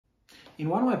In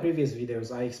one of my previous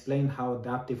videos, I explained how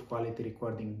adaptive quality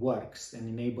recording works and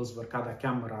enables Verkada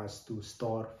cameras to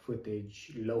store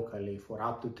footage locally for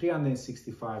up to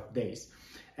 365 days.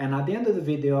 And at the end of the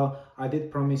video, I did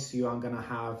promise you I'm gonna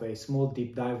have a small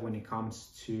deep dive when it comes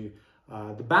to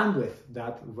the bandwidth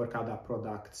that Verkada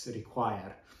products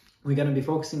require. We're gonna be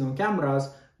focusing on cameras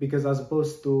because as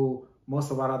opposed to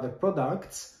most of our other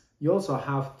products, you also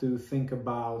have to think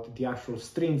about the actual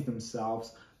streams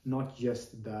themselves, not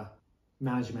just the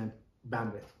management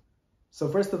bandwidth. So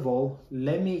first of all,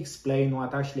 let me explain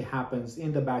what actually happens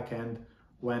in the back end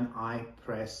when I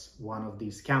press one of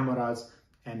these cameras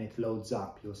and it loads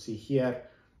up. You'll see here,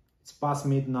 it's past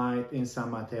midnight in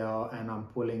San Mateo and I'm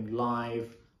pulling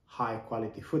live high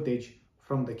quality footage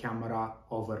from the camera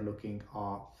overlooking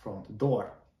our front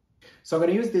door. So I'm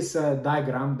going to use this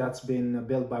diagram that's been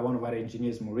built by one of our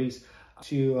engineers, Maurice,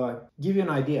 to give you an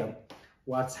idea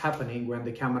what's happening when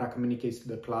the camera communicates to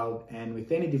the cloud and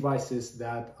with any devices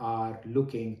that are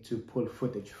looking to pull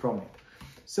footage from it.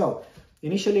 So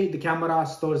initially the camera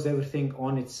stores everything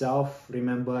on itself.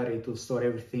 Remember, it will store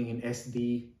everything in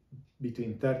SD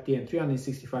between 30 and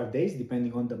 365 days,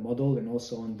 depending on the model and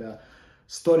also on the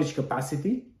storage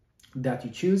capacity that you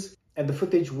choose. And the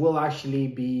footage will actually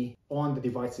be on the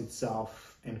device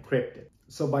itself encrypted.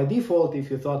 So by default, if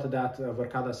you thought that a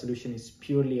Verkada solution is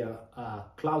purely a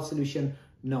cloud solution,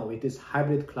 no, it is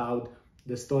hybrid cloud.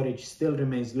 The storage still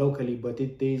remains locally, but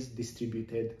it is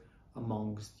distributed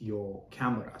amongst your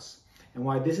cameras. And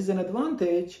why this is an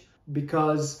advantage?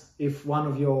 Because if one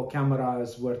of your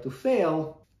cameras were to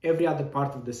fail, every other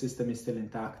part of the system is still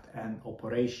intact and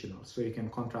operational. So you can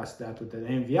contrast that with an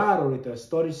NVR or with a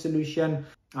storage solution.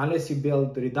 Unless you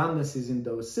build redundancies in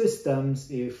those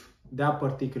systems, if that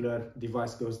particular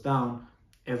device goes down,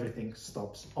 everything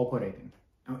stops operating.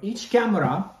 Now, each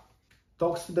camera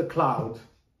talks to the cloud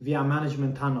via a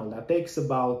management tunnel that takes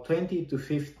about 20 to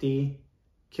 50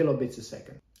 kilobits a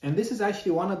second. And this is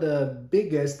actually one of the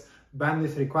biggest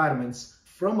bandwidth requirements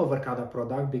from a Verkada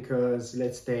product, because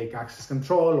let's take access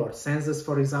control or sensors,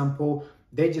 for example,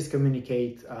 they just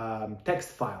communicate text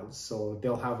files. So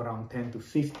they'll have around 10 to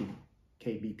 50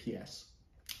 kbps.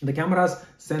 The cameras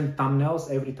send thumbnails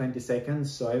every 20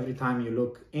 seconds. So every time you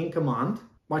look in command,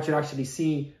 what you actually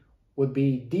see would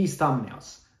be these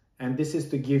thumbnails. And this is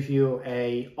to give you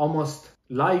a almost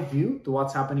live view to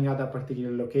what's happening at that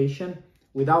particular location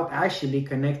without actually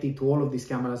connecting to all of these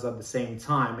cameras at the same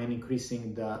time and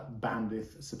increasing the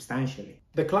bandwidth substantially.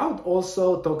 The cloud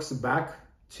also talks back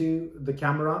to the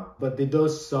camera, but it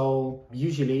does so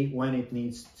usually when it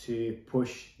needs to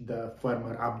push the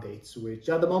firmware updates, which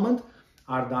at the moment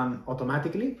are done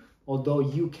automatically, although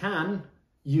you can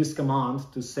use command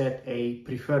to set a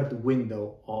preferred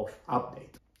window of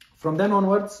update. From then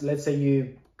onwards, let's say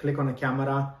you click on a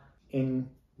camera in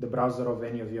the browser of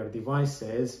any of your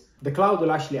devices, the cloud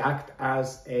will actually act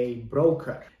as a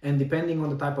broker. And depending on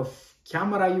the type of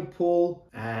camera you pull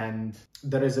and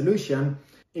the resolution,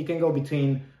 it can go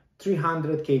between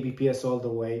 300 kbps all the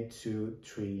way to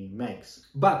 3 megs.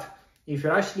 But if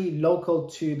you're actually local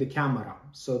to the camera,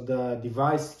 so the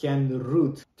device can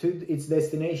route to its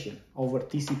destination over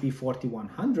TCP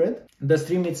 4100, the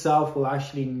stream itself will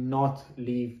actually not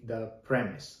leave the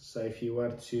premise. So if you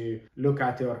were to look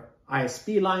at your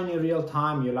ISP line in real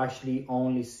time, you'll actually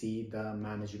only see the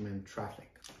management traffic.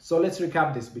 So let's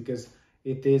recap this because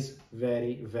it is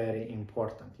very, very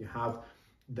important. You have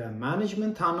the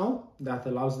management tunnel that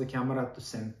allows the camera to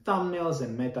send thumbnails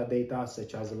and metadata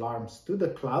such as alarms to the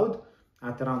cloud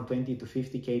at around 20 to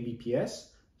 50 kbps.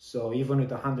 So even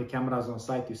with 100 cameras on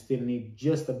site, you still need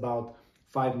just about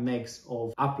 5 megs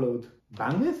of upload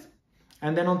bandwidth.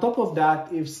 And then on top of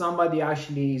that, if somebody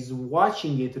actually is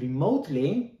watching it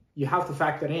remotely, you have to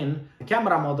factor in the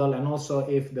camera model and also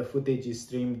if the footage is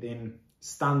streamed in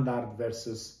standard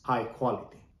versus high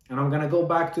quality. And I'm going to go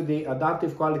back to the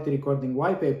adaptive quality recording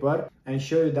white paper and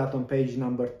show you that on page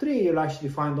number 3, you'll actually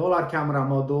find all our camera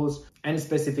models and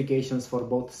specifications for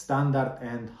both standard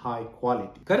and high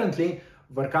quality. Currently,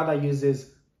 Verkada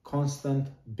uses constant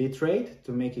bitrate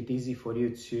to make it easy for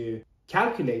you to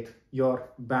calculate your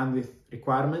bandwidth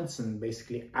requirements and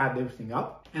basically add everything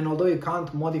up. And although you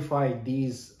can't modify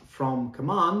these from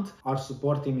command, our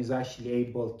support team is actually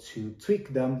able to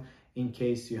tweak them in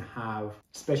case you have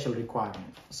special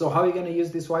requirements. So how are you going to use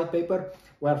this white paper?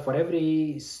 Well, for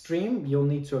every stream, you'll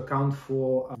need to account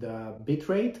for the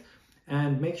bitrate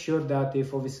and make sure that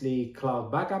if obviously cloud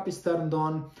backup is turned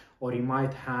on, or you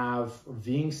might have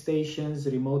viewing stations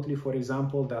remotely, for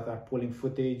example, that are pulling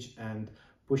footage and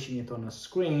pushing it on a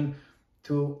screen,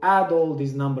 to add all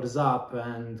these numbers up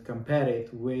and compare it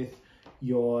with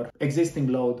your existing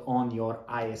load on your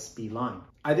ISP line.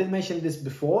 I did mention this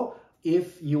before.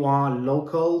 If you are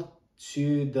local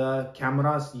to the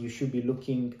cameras, you should be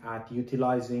looking at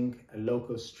utilizing a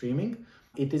local streaming.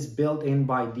 It is built in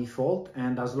by default,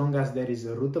 and as long as there is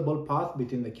a routable path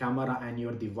between the camera and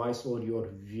your device or your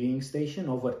viewing station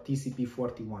over TCP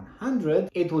 4100,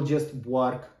 it will just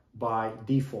work by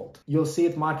default. You'll see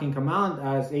it marking command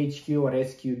as HQ or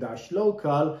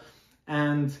SQ-local,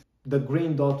 and the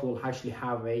green dot will actually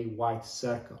have a white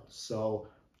circle. So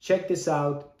check this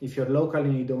out. If you're local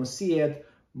and you don't see it,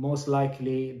 most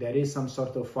likely there is some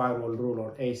sort of firewall rule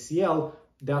or ACL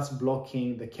that's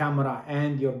blocking the camera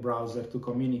and your browser to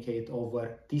communicate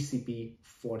over TCP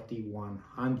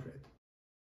 4100.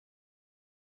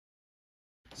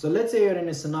 So let's say you're in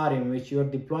a scenario in which you're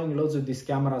deploying loads of these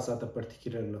cameras at a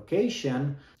particular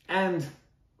location, and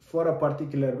for a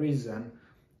particular reason,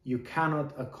 you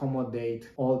cannot accommodate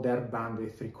all their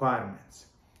bandwidth requirements.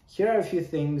 Here are a few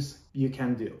things you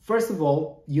can do. First of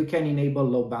all, you can enable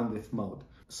low bandwidth mode.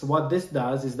 So what this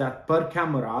does is that per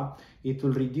camera, it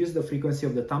will reduce the frequency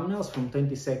of the thumbnails from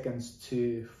 20 seconds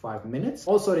to 5 minutes,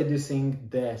 also reducing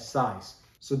their size.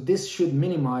 So this should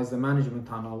minimize the management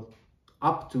tunnel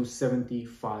up to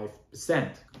 75%.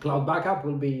 Cloud backup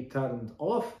will be turned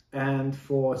off, and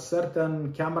for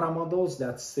certain camera models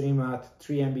that stream at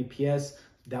 3 Mbps,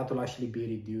 that will actually be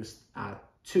reduced at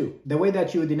 2. The way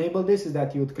that you would enable this is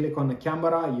that you would click on the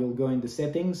camera, you'll go in the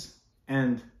settings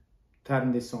and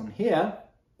turn this on here.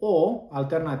 Or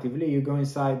alternatively, you go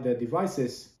inside the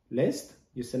devices list,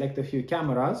 you select a few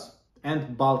cameras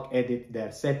and bulk edit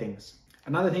their settings.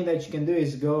 Another thing that you can do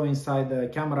is go inside the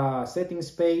camera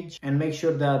settings page and make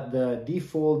sure that the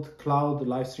default cloud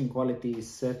live stream quality is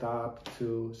set up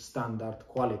to standard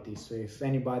quality. So if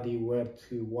anybody were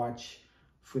to watch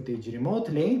footage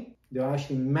remotely, they'll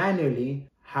actually manually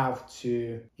have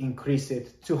to increase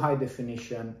it to high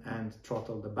definition and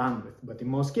throttle the bandwidth. But in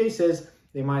most cases,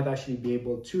 they might actually be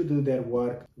able to do their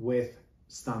work with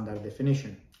standard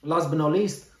definition. Last but not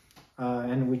least,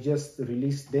 and we just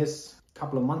released this a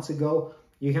couple of months ago,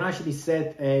 you can actually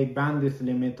set a bandwidth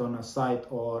limit on a site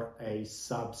or a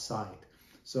sub-site.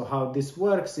 So how this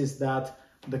works is that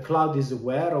the cloud is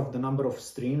aware of the number of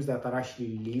streams that are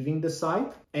actually leaving the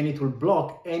site, and it will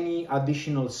block any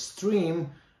additional stream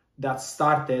that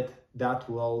started that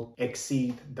will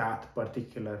exceed that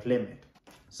particular limit.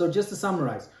 So just to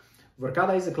summarize,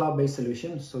 Verkada is a cloud-based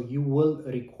solution, so you will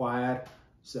require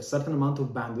a certain amount of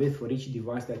bandwidth for each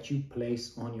device that you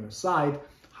place on your site.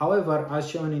 However, as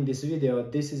shown in this video,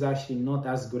 this is actually not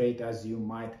as great as you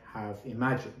might have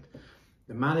imagined.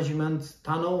 The management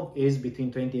tunnel is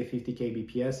between 20 and 50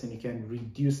 kbps, and you can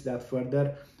reduce that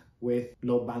further with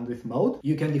low bandwidth mode.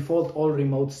 You can default all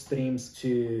remote streams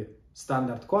to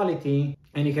standard quality,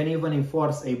 and you can even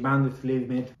enforce a bandwidth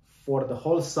limit for the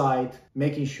whole site,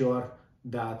 making sure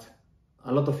that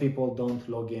a lot of people don't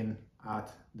log in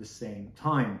at the same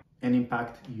time and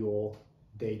impact your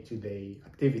day-to-day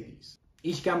activities.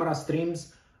 Each camera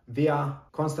streams via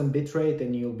constant bitrate,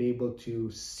 and you'll be able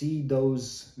to see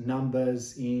those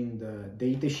numbers in the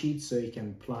datasheet so you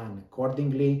can plan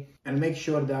accordingly, and make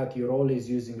sure that you're always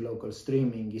using local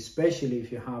streaming, especially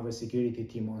if you have a security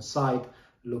team on site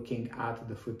looking at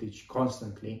the footage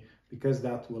constantly, because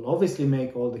that will obviously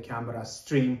make all the cameras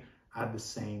stream at the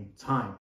same time.